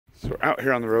So we're out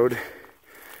here on the road,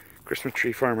 Christmas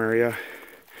tree farm area.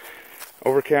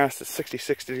 Overcast, it's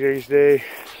 66 degrees today.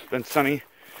 It's been sunny,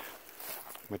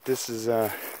 but this is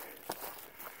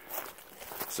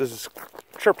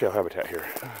Sharptail habitat here.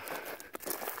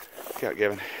 Look out,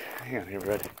 Gavin. Hang on here,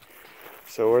 bud.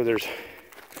 So where there's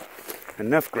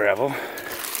enough gravel.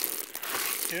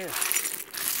 Here.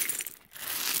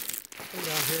 Come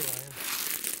down here, Ryan.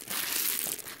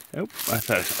 Oh, I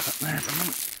thought I saw something there for a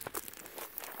moment.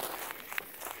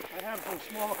 I have some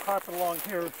small carpet along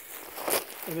here,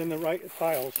 and then the right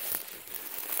piles.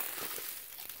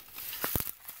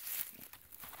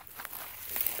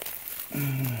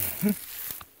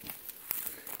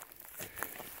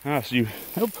 Ah, so you,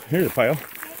 oh, here's a pile.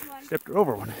 Stepped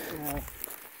over one. Yeah.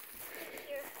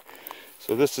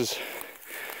 So this is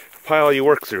a pile you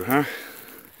work through, huh?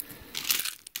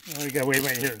 Oh, you got wait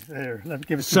here. There. Let me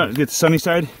give it Sun, get the sunny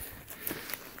side.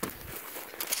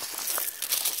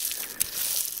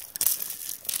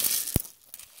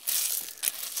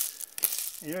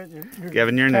 You're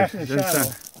Gavin, you're in the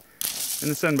sun. In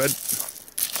the sun, bud.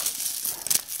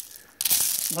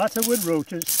 Lots of wood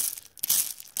roaches.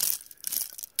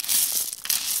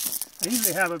 I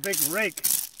usually have a big rake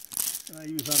that I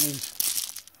use on these.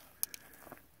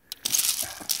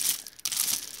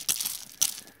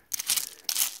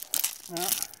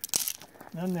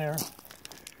 None there.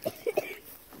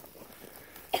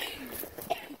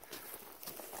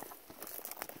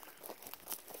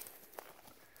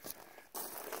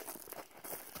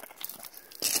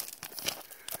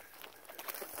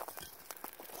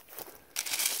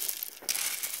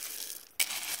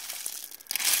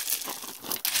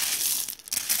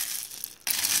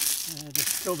 I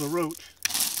just killed a roach.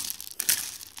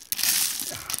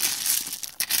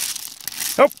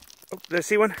 Oh, did I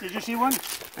see one? Did you see one?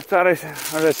 I thought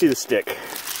how did I see the stick?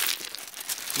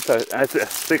 I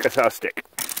think I saw a stick.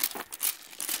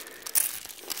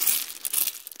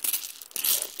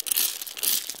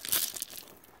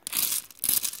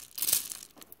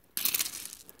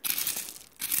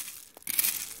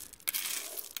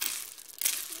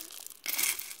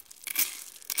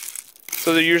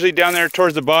 So they're usually down there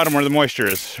towards the bottom where the moisture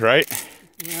is, right?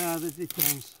 Yeah, that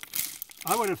depends.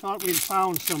 I would have thought we'd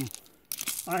found some.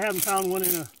 I haven't found one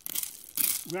in a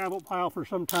gravel pile for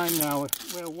some time now.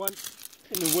 Well, one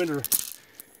in the winter.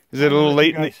 Is it a little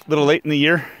late in the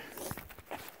year?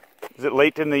 Is it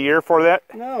late in the year for that?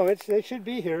 No, they should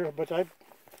be here, but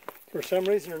for some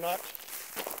reason they're not.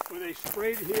 Were they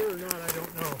sprayed here or not? I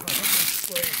don't know. I think they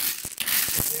sprayed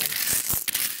again.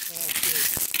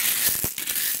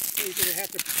 So you're going to have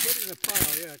to put it in a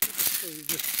pile, yeah. So you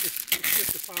just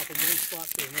shift the pile from one spot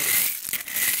to another.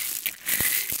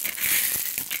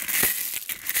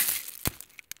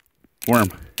 Worm.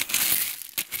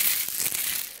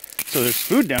 So there's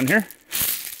food down here.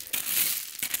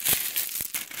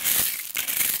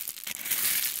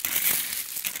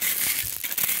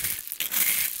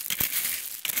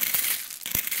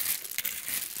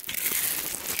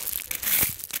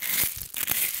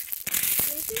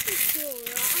 This is a cool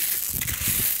rock.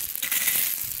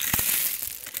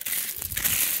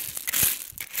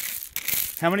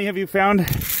 How many have you found?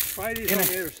 Friday's on the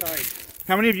other side.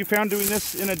 How many have you found doing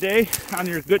this in a day on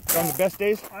the best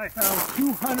days? I found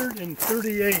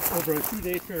 238 over a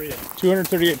 2-day period.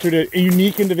 238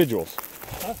 unique individuals.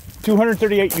 Huh?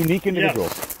 238 unique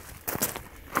individuals. Yes.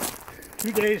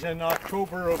 2 days in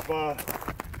October of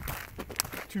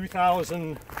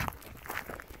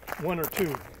 2001 or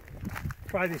 2.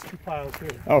 Try these two piles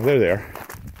here. Oh, there they are.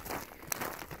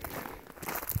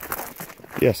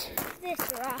 Yes. This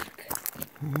rock.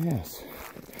 Yes.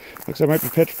 Looks like it might be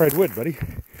petrified wood, buddy.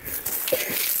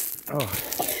 Oh.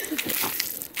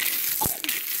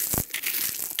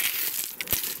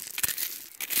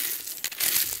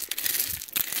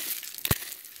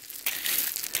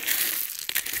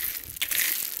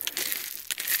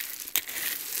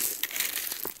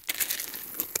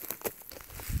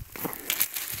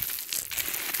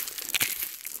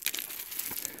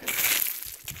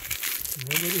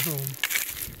 Nobody home.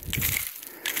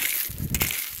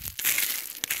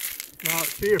 About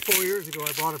 3 or 4 years ago,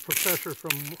 I bought a professor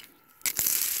from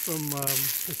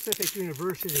Pacific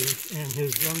University and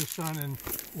his young son and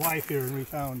wife here, and we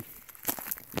found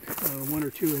 1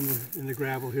 or 2 in the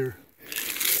gravel here.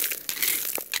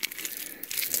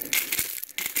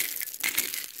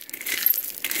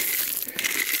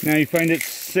 Now you find it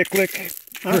cyclic.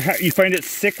 Huh? You find it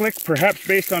cyclic, perhaps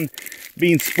based on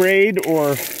being sprayed,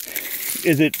 or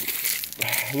is it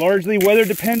largely weather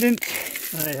dependent?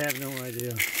 I have no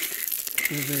idea.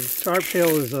 The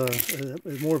Sharptail is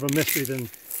more of a mystery than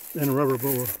a rubber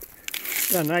boa.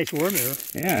 Got a nice worm there.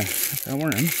 Yeah, I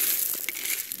want him.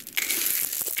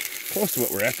 Close to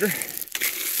what we're after.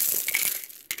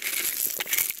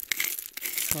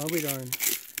 I'll be darned.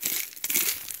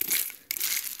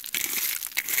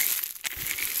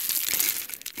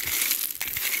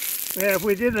 Yeah, if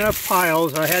we did enough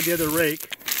piles, I had the other rake,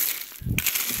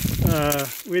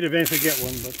 we'd eventually get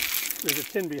one, but there's a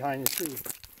tin behind you too.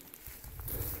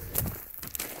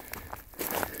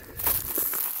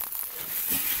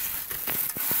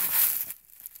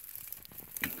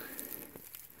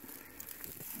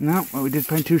 No, well, we did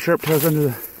find 2 sharptails under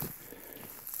the...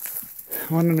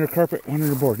 One under the carpet, one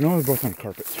under the board. No, they're both on the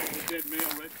carpet. Dead male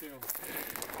red tail.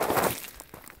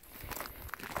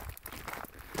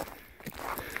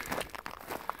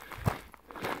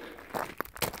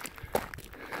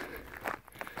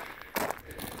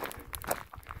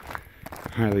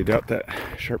 Highly doubt that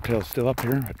sharptail's still up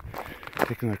here, but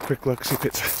taking a quick look, see if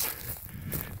it's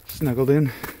snuggled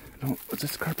in. Oh, what's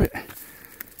this carpet?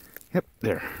 Yep,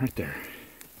 there, right there.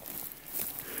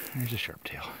 There's a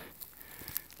sharptail.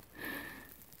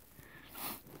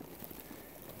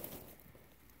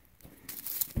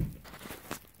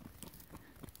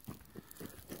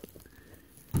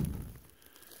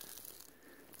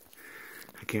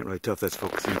 I can't really tell if that's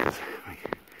focusing because my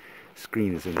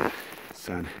screen is in the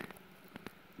sun.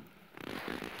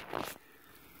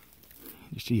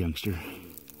 Just a youngster.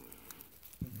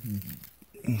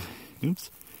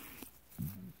 Oops.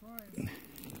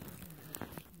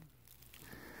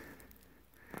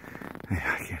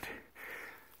 I can't.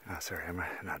 Oh, sorry, I'm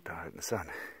not out in the sun.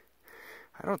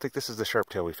 I don't think this is the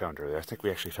sharptail we found earlier. I think we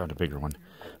actually found a bigger one.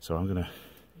 So I'm gonna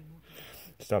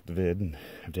stop the vid and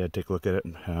have Dad take a look at it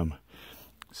and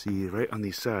see right on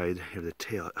the side of the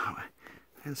tail. Oh,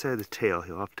 inside the tail,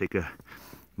 he'll have to take a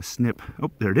snip.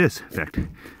 Oh, there it is. In fact, a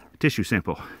tissue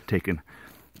sample taken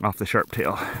off the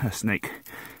sharptail snake,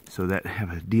 so that have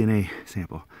a DNA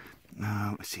sample.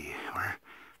 Let's see where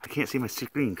I can't see my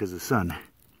screen because of the sun.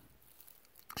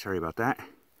 Sorry about that.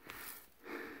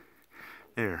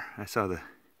 There, I saw the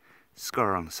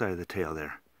scar on the side of the tail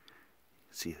there.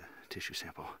 See the tissue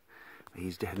sample.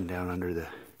 He's heading down under the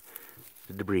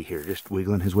debris here, just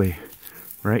wiggling his way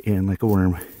right in like a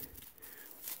worm.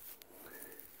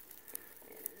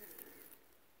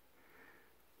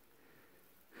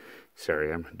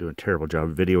 Sorry, I'm doing a terrible job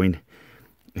of videoing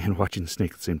and watching the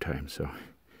snake at the same time. So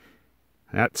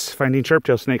that's finding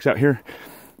sharptail snakes out here.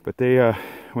 But they, as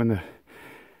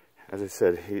I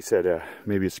said, he said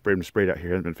maybe it's sprayed out here.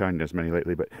 I haven't been finding as many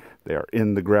lately, but they are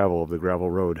in the gravel of the gravel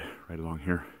road right along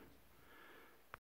here.